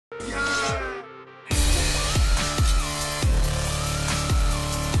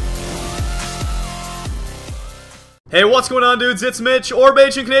Hey, what's going on, dudes? It's Mitch, or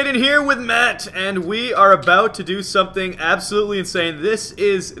Asian Canadian, here with Matt, and we are about to do something absolutely insane. This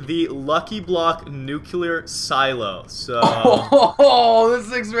is the Lucky Block nuclear silo. So, oh, this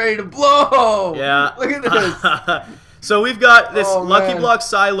thing's ready to blow! Yeah. Look at this. So we've got this Lucky man. Block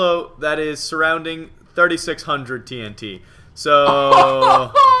silo that is surrounding 3600 TNT. So,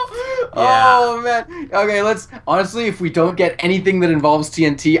 yeah. Oh man. Okay, let's honestly, if we don't get anything that involves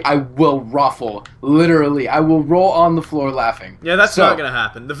TNT, I will ruffle. Literally, I will roll on the floor laughing. Yeah, that's not gonna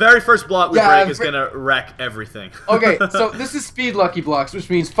happen. The very first block we break is gonna wreck everything. Okay, so this is speed Lucky Blocks, which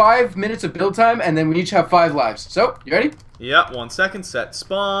means 5 minutes of build time, and then we each have 5 lives. So, you ready? Yep, 1 second, set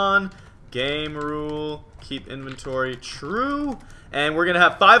spawn, game rule, keep inventory true, and we're gonna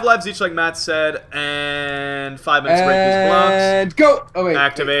have 5 lives each like Matt said, and 5 minutes to break these blocks. And go! Oh wait.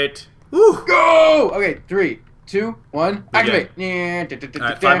 Activate. Woo! Go! Okay, 3, 2, 1, activate.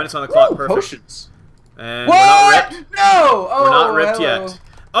 Alright, 5 minutes on the clock, perfect. Potions. And what? we're not ripped. No! Oh, we're not ripped hello. yet.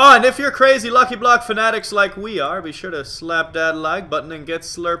 Oh, and if you're crazy Lucky Block fanatics like we are, be sure to slap that like button and get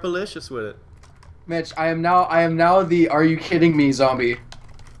slurpalicious with it. Mitch, I am now the "Are you kidding me" zombie.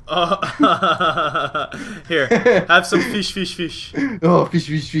 Here, have some fish. Oh,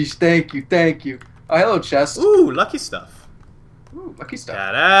 fish. Thank you. Oh, hello, chest. Ooh, lucky stuff. Ooh, lucky stuff.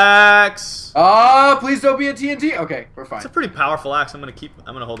 That axe. Ah, please don't be a TNT. Okay, we're fine. It's a pretty powerful axe. I'm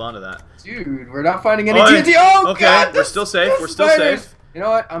gonna hold on to that. Dude, we're not finding any TNT. Oh, okay, God, we're still safe. We're still safe. You know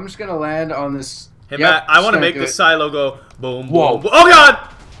what? I'm just gonna land on this. Hey, Matt, I want to make this silo go boom, Whoa. boom, boom. Oh, God!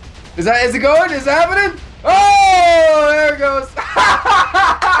 Is it going? Is it happening? Oh, there it goes.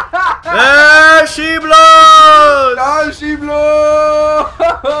 There she blows! There she blows!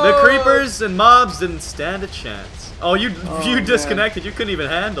 The creepers and mobs didn't stand a chance. Oh, you disconnected. You couldn't even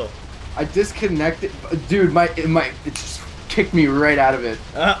handle. I disconnected, dude. It just kicked me right out of it.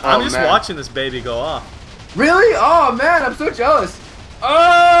 I'm just watching this baby go off. Really? Oh man, I'm so jealous.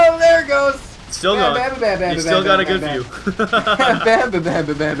 Oh, there it goes. It's still going. You still got a good view.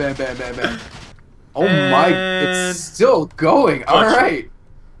 Oh my! It's still going. All right.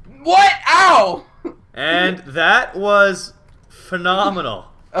 What? Ow! And that was phenomenal.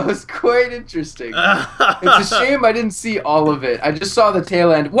 That was quite interesting. It's a shame I didn't see all of it. I just saw the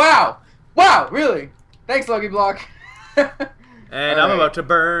tail end. Wow! Wow! Really? Thanks, Lucky Block. And I'm about to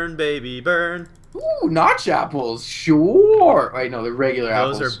burn, baby, burn. Ooh, notch apples. Sure. Wait, no, they're regular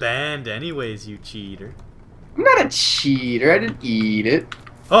apples. Those are banned anyways, you cheater. I'm not a cheater. I didn't eat it.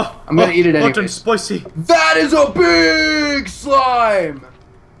 Oh, I'm gonna eat it anyway. Spicy. That is a big slime.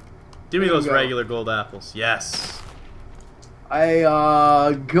 Give me those regular gold apples. Yes.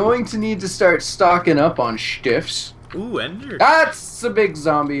 Going to need to start stocking up on stiffs. Ooh, ender. That's a big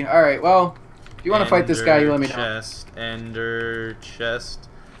zombie. All right. Well, if you want to fight this guy, you let me know. Ender chest.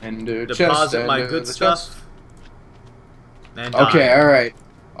 Deposit my good stuff. And okay.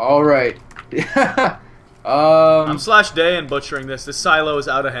 All right. I'm /day and butchering this. This silo is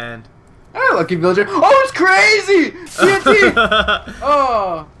out of hand. Ah, lucky villager. Oh, it's crazy! TNT!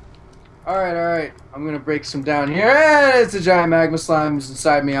 Oh. Alright. I'm gonna break some down here. And it's a giant magma slime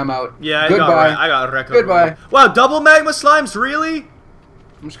inside me. I'm out. Yeah, goodbye. I got wrecked. Goodbye. Wow, double magma slimes, really?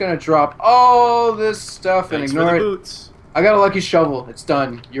 I'm just gonna drop all this stuff and ignore it. Boots. I got a lucky shovel. It's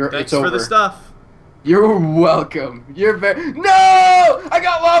done. Thanks it's over. for the stuff. You're welcome. You're very. No! I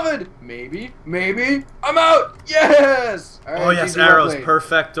got lavaed! Maybe. I'm out! Yes! All right, oh, yes, arrows.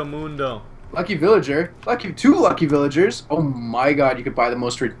 Perfecto mundo. Lucky villager. Two lucky villagers. Oh my god, you could buy the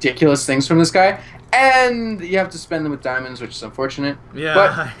most ridiculous things from this guy. And you have to spend them with diamonds, which is unfortunate. Yeah.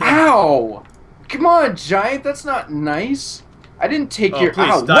 But, ow! Come on, giant. That's not nice. I didn't take your. Please,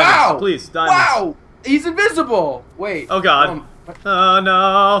 ow! diamonds, Wow! Please, diamonds. Wow! He's invisible! Wait. Oh god. Oh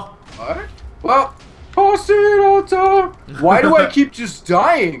no. What? Well. Why do I keep just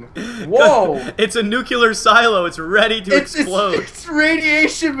dying? Whoa! It's a nuclear silo. It's ready to explode. It's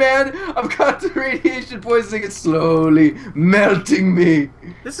radiation, man. I've got the radiation poisoning. It's slowly melting me.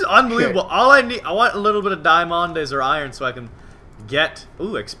 This is unbelievable. Okay. All I need, I want a little bit of diamondes or iron so I can get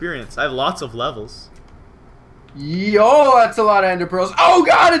experience. I have lots of levels. Yo, that's a lot of ender pearls. Oh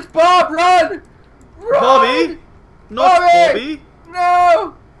god, it's Bob! Run! Bobby? Not Bobby.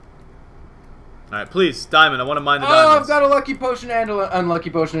 No! Alright, please, diamond. I want to mine the diamonds. Oh, I've got a lucky potion and an unlucky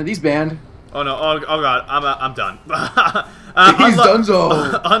potion. Are these banned? Oh no! Oh god! I'm done. He's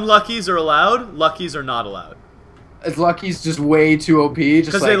donezo. Unluckies are allowed. Luckies are not allowed. Lucky's just way too OP.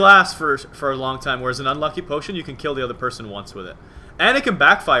 Because they last for a long time. Whereas an unlucky potion, you can kill the other person once with it, and it can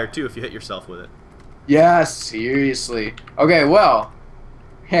backfire too if you hit yourself with it. Yeah, seriously. Okay, well,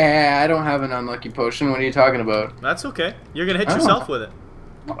 I don't have an unlucky potion. What are you talking about? That's okay. You're gonna hit yourself with it.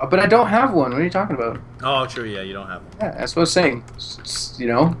 But I don't have one. What are you talking about? Oh, true. Yeah, you don't have one. Yeah, that's what I was saying. You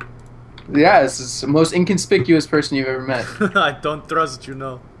know? Yeah, this is the most inconspicuous person you've ever met. I don't trust you,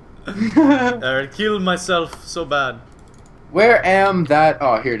 no. I killed myself so bad. Where am that?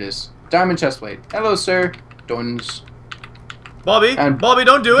 Oh, here it is. Diamond chestplate. Hello, sir. Dons. Bobby, And Bobby,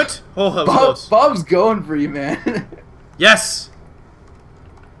 don't do it. Oh, that was close. Bob's going for you, man. Yes.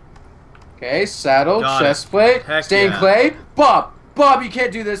 Okay, saddle, Got it. chestplate, Heck stained yeah. clay. Bob, you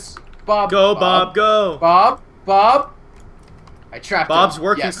can't do this. Bob, Go, Bob, go. Bob. I trapped Bob's him.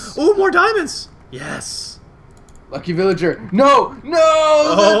 working. Yes. Ooh, more diamonds. Yes. Lucky villager. No.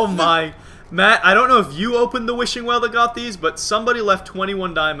 Oh my. Matt, I don't know if you opened the wishing well that got these, but somebody left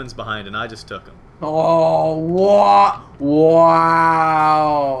 21 diamonds behind, and I just took them. Oh, wow.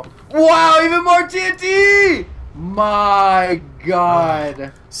 Even more TNT. My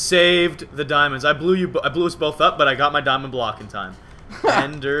God. Saved the diamonds. I blew us both up, but I got my diamond block in time.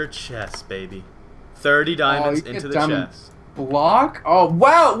 Ender chest, baby. 30 diamonds you into get the diamond chest. Block? Oh,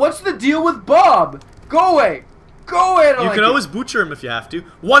 wow. What's the deal with Bob? Go away. I don't You like can it. always butcher him if you have to.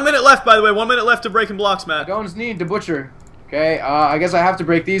 1 minute left, by the way. 1 minute left to breaking blocks, Matt. Don't need to butcher. Okay, I guess I have to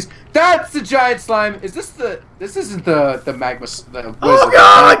break these. That's the giant slime. Is this the... This isn't the magma... The Oh wizard.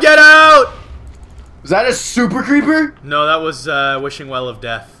 god, get out! Was that a super creeper? No, that was wishing well of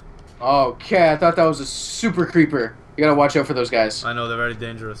death. Okay, I thought that was a super creeper. You gotta watch out for those guys. I know, they're very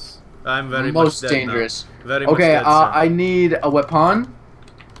dangerous. I'm very Most much dead dangerous. now. Very much Okay, dead, sir. I need a weapon.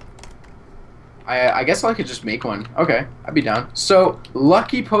 I guess I could just make one. Okay, I'd be down. So,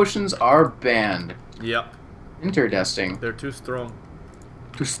 lucky potions are banned. Yep. Interesting. They're too strong.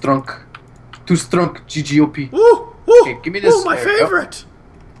 Too strong. GGOP. Woo! Woo! Okay, give me this. Ooh, my There we go. favorite!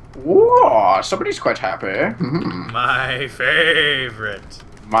 Whoa, somebody's quite happy. Mhm. My favorite.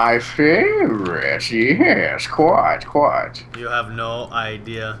 My favorite, yes, quite. You have no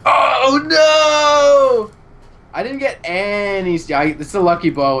idea. Oh no! I didn't get any. It's a lucky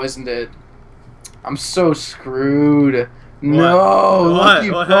bow, isn't it? I'm so screwed. No, lucky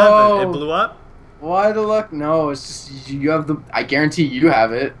What bow. happened? It blew up? Why the luck? No, it's just you have the. I guarantee you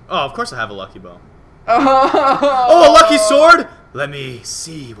have it. Oh, of course I have a lucky bow. Oh, Oh, a lucky sword? Let me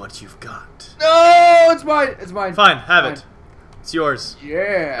see what you've got. No, it's mine. It's mine. Fine, have it. It's yours.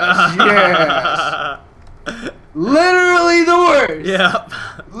 Yes, yes. Literally the worst. Yeah.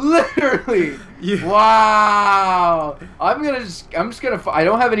 Literally. You- Wow. I'm just gonna. I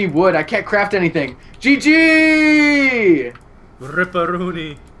don't have any wood. I can't craft anything. GG.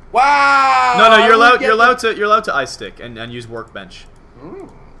 Ripperoonie. Wow. No, you're allowed to ice stick and use workbench.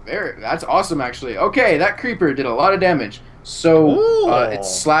 That's awesome, actually. Okay, that creeper did a lot of damage. So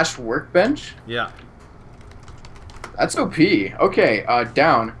it's / workbench. Yeah. That's OP. Okay,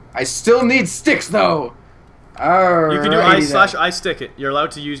 down. I still need sticks though. Alright. You can do ice stick it. You're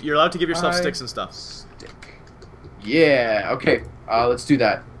allowed to give yourself sticks and stuff. Stick. Yeah. Okay. Let's do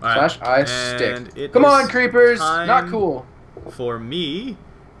that. Alright. / ice stick. it Come is on, creepers. time Not cool. For me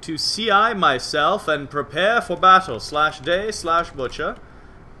to CI myself and prepare for battle / day / butcher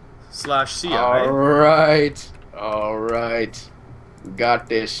 / CI. All right. We got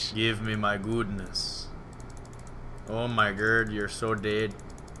this. Give me my goodness. Oh my god, you're so dead.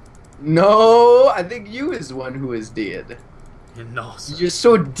 No, I think you is the one who is dead. You know, sir. You're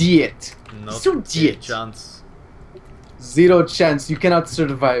so dead. Not so a dead. chance. 0 chance. You cannot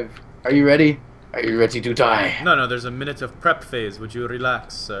survive. Are you ready? Are you ready to die? No, there's a minute of prep phase. Would you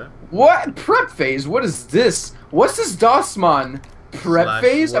relax, sir? What? Prep phase? What is this? What's this DOSmon? Prep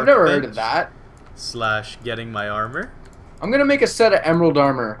phase? I've never heard of that. / getting my armor. I'm gonna make a set of emerald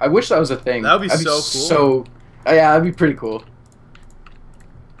armor. I wish that was a thing. That would be That'd so cool. Yeah, that'd be pretty cool.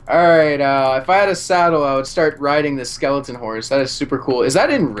 Alright, if I had a saddle, I would start riding the skeleton horse. That is super cool. Is that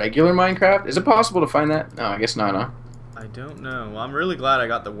in regular Minecraft? Is it possible to find that? No, I guess not, huh? I don't know. Well, I'm really glad I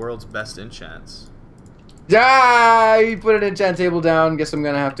got the world's best enchants. Ah, you put an enchant table down. Guess I'm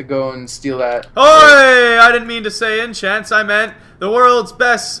gonna have to go and steal that. Oi! I didn't mean to say enchants. I meant the world's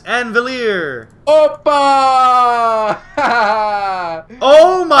best anvilier. Oppa!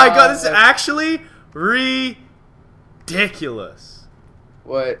 Oh my god, this is actually ridiculous.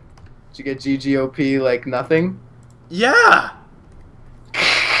 What? Did you get GGOP like nothing? Yeah.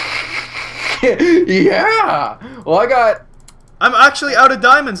 Yeah. Well, I'm actually out of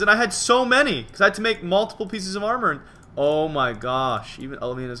diamonds, and I had so many because I had to make multiple pieces of armor. And oh my gosh, I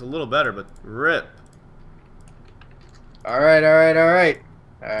mean, it's a little better, but rip. All right.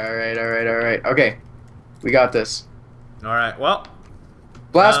 Okay, we got this. All right. Well,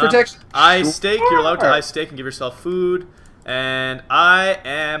 Blast protection. Ice steak. You're allowed to Sure. ice steak and give yourself food. And I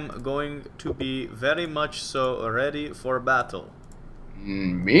am going to be very much so ready for battle.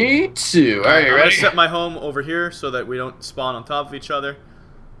 Me too. Alright, I'm gonna ready? set my home over here so that we don't spawn on top of each other.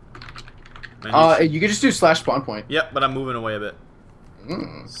 And You could just do slash spawn point. Yep, but I'm moving away a bit.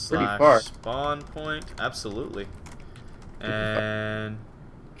 Pretty Slash far. spawn point, absolutely. And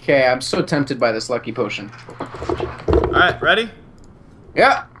Okay, I'm so tempted by this lucky potion. alright, ready?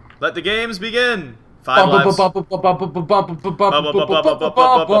 Yeah. Let the games begin. 5 lives.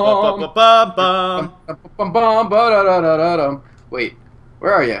 Wait,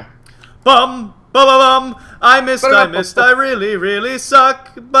 where are you? Bum, bum. I missed, I really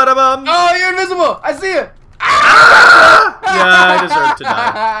suck. Ba-da-bum. Oh, you're invisible! I see you! Yeah, I deserve to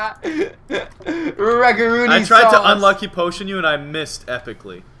die. Rackaroony I tried sauce. to unlucky potion you and I missed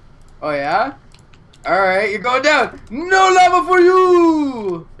epically. Oh, yeah? Alright, you're going down! No lava for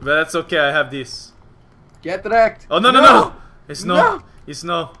you! But that's okay, I have this. Get wrecked. Oh, no. It's no. No. It's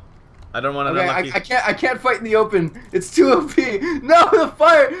no. I don't want to Okay, unlucky. I can't fight in the open. It's too OP. No, the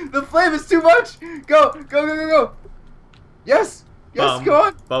fire! The flame is too much! Go! Yes! Bum, Go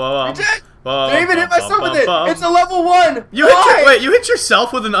on! bum, Did I even hit myself with it? It's a level 1! You wait, you hit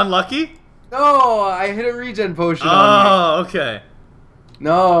yourself with an unlucky? No, I hit a regen potion on me. Oh, okay.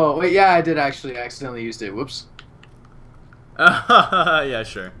 No, wait, yeah, I did actually. I accidentally used it. Whoops. Yeah,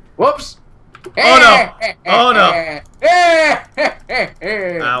 sure. Whoops. Oh no! Oh no!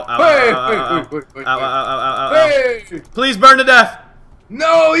 Ow. Please burn to death!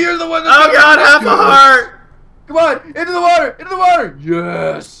 No, you're the one. Oh god, half a heart! Come on, into the water! Into the water!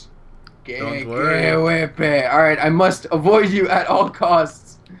 Yes. Don't worry. Alright, I must avoid you at all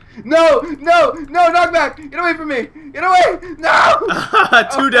costs. No, knockback! Get away from me! Get away! No!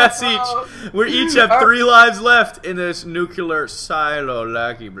 2 deaths each. We each have 3 lives left in this nuclear silo,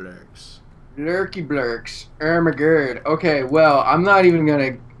 Lucky Blurks. Lurky blurks. My god. Okay, well, I'm not even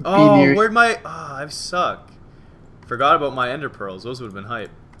gonna be Oh, near. where'd my... Oh, I suck. Forgot about my ender pearls. Those would have been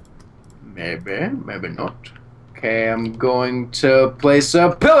hype. Maybe not. Okay, I'm going to place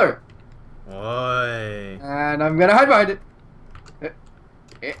a pillar. Oi. And I'm gonna hide behind it.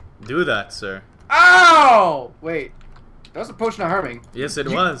 Do that, sir. Ow! Wait. That was a potion of harming. Yes, it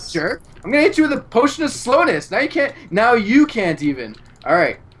was. Sure. I'm gonna hit you with a potion of slowness. Now you can't. Now you can't even. All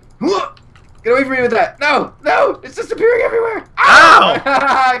right. Get away from me with that. No! It's just appearing everywhere.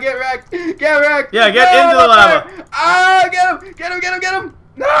 Ow! Get wrecked. Yeah, get into the lava. Ah, get him.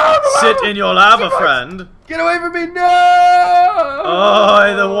 No, the Sit lava. in your lava, Too much. friend. Get away from me. No!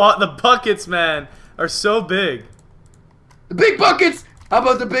 Oh, the buckets, man, are so big. The big buckets! How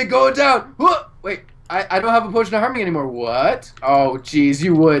about the big going down? Wait, I don't have a potion of harming anymore. What? Oh, jeez,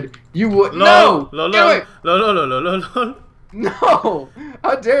 you would. No! Get away! No!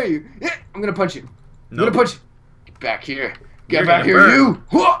 How dare you? I'm gonna punch you. I'm gonna punch you. Get back here. Get back here, you!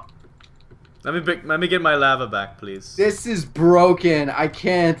 Let me get my lava back, please. This is broken. I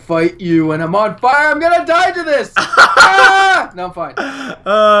can't fight you when I'm on fire. I'm gonna die to this! Ah! No, I'm fine.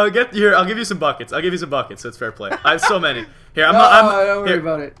 Get here. I'll give you some buckets. So it's fair play. I have so many. Here, don't worry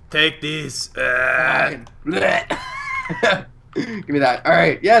about it. Take these. Fine. Give me that.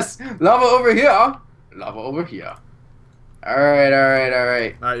 Alright, yes. Lava over here. Alright.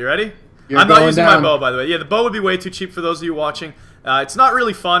 Alright, you ready? You're I'm not going using down. my bow, by the way. Yeah, the bow would be way too cheap for those of you watching. It's not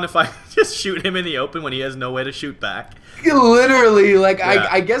really fun if I just shoot him in the open when he has no way to shoot back. Literally, like, Yeah.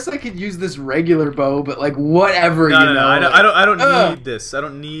 I guess I could use this regular bow, but like whatever, No, you know. I don't need this. I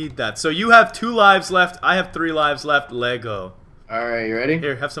don't need that. So you have 2 lives left. I have 3 lives left. Lego. All right, you ready?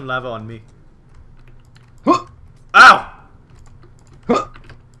 Here, have some lava on me. Huh. Ow! Huh.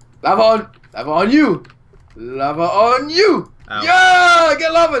 Lava on you. Ow. Yeah,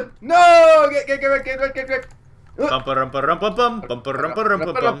 get lava. No, get.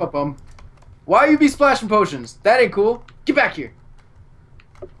 Bum. Why you be splashing potions? That ain't cool. Get back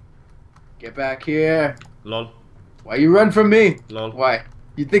here. Lol. Why you run from me? Lol. Why?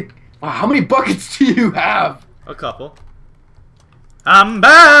 You think? Wow, how many buckets do you have? A couple. I'm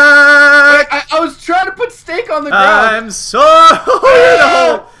back! I was trying to put steak on the ground. I'm so in the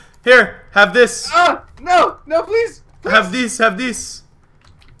hole. Here, have this. No, please. Have these. Get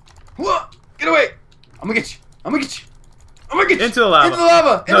away. I'm gonna get you. Into the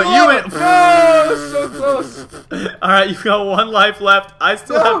lava. No, you went. No, so close. Alright, you've got 1 life left. I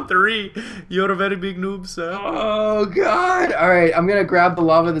still have 3. You're a very big noob, sir. Oh, God. Alright, I'm gonna grab the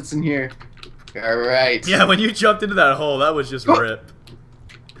lava that's in here. Alright. Yeah, when you jumped into that hole, that was just rip.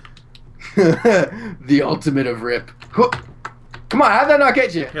 The ultimate of rip. Come on, how'd that not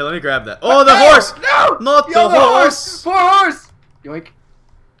get you? Here, let me grab that. Oh, the horse! No! Not the horse! Poor horse! Yoink.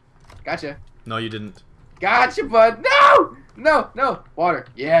 Gotcha. No, you didn't. Gotcha, bud. No! Water.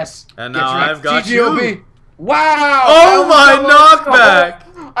 Yes. And Get now wrecked. I've got GGOB. you. Wow! Oh my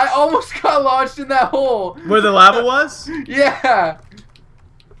knockback! I almost got launched in that hole. Where the lava was? Yeah.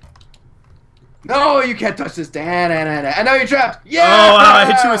 No, you can't touch this. I know you're trapped. Yeah. Oh wow! I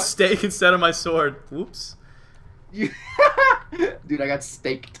hit you with stake instead of my sword. Whoops. Dude, I got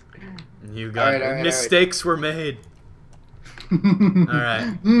staked. You got mistakes were made. All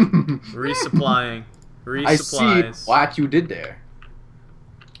right. Resupplying. I see what you did there.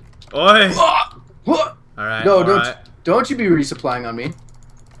 Oi! All right. No, don't you be resupplying on me.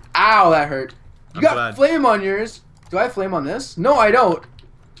 Ow, that hurt. You got flame on yours. Do I have flame on this? No, I don't.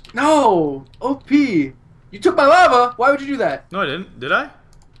 No! OP! You took my lava! Why would you do that? No, I didn't. Did I?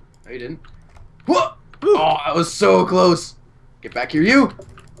 No, you didn't. Whoa! Oh, that was so close. Get back here, you!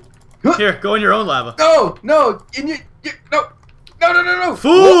 Here, go in your own lava. No! No! No!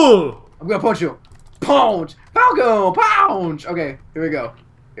 Fool! Whoa. I'm gonna punch you. Punch! Falco! Punch! Okay, here we go.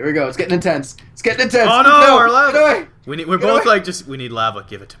 Here we go. It's getting intense. It's getting intense. Oh no! Our lava! Get away. We're both like we need lava.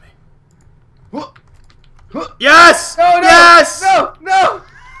 Give it to me. Yes! No! Yes! No!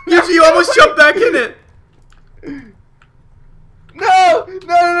 You almost jumped back in it. No!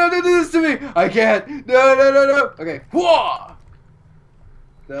 Don't do this to me! I can't! No! Okay. Whoa!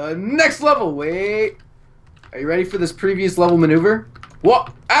 The next level. Wait. Are you ready for this previous level maneuver? Whoa!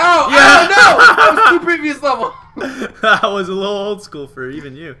 Ow! Yeah. Oh no! That was the previous level. That was a little old school for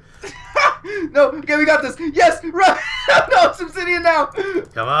even you. No, okay, we got this. Yes, run! No, it's obsidian now.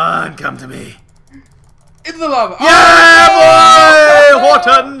 Come on, come to me. Into the lava. Yeah, boy!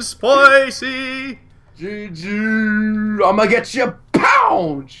 Hot and spicy. GG. I'm gonna get you.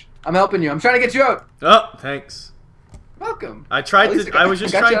 Pounce. I'm helping you. I'm trying to get you out. Oh, thanks. Welcome. I was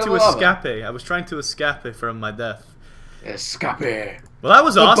just trying to escape. I was trying to escape from my death. Escape. Well, that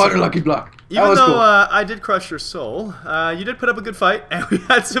was awesome. Butter lucky block. Even though I did crush your soul, you did put up a good fight, and we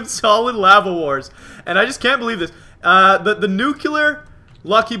had some solid lava wars. And I just can't believe this. The nuclear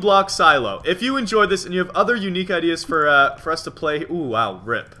lucky block silo. If you enjoyed this and you have other unique ideas for us to play, ooh, wow,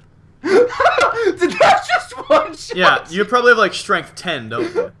 rip. Did that just one shot? Yeah, you probably have like strength 10,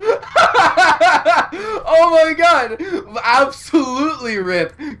 don't you? Oh my god! Absolutely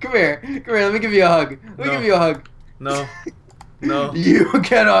rip. Come here. Let me give you a hug. No. No. You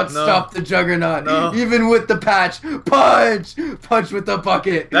cannot stop the juggernaut. No. Even with the patch. Punch with the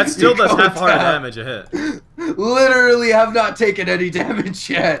bucket. That still does half heart damage a hit. Literally have not taken any damage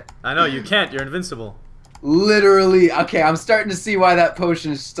yet. I know, you can't. You're invincible. Literally. Okay, I'm starting to see why that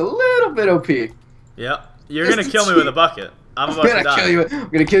potion is just a little bit OP. Yep. You're gonna kill me with a bucket. I'm about to die. I'm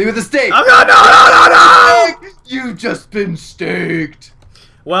gonna kill you with a stake. I'm gonna no! You've just been staked.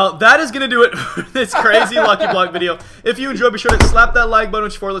 Well, that is gonna do it for this crazy lucky block video. If you enjoyed, be sure to slap that like button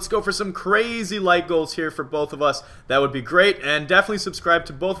before. Let's go for some crazy like goals here for both of us. That would be great. And definitely subscribe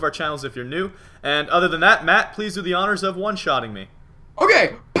to both of our channels if you're new. And other than that, Matt, please do the honors of one-shotting me.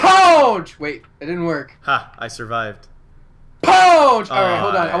 Okay, pounce! Wait, it didn't work. Ha, I survived. Pounce! Alright,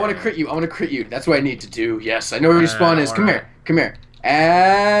 hold on. I want to crit you. That's what I need to do. Yes, I know where your spawn is. Come here.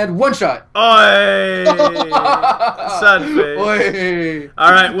 And one shot. Oi! Sad face. Oi!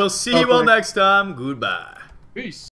 Alright, we'll see you all next time. Goodbye. Peace.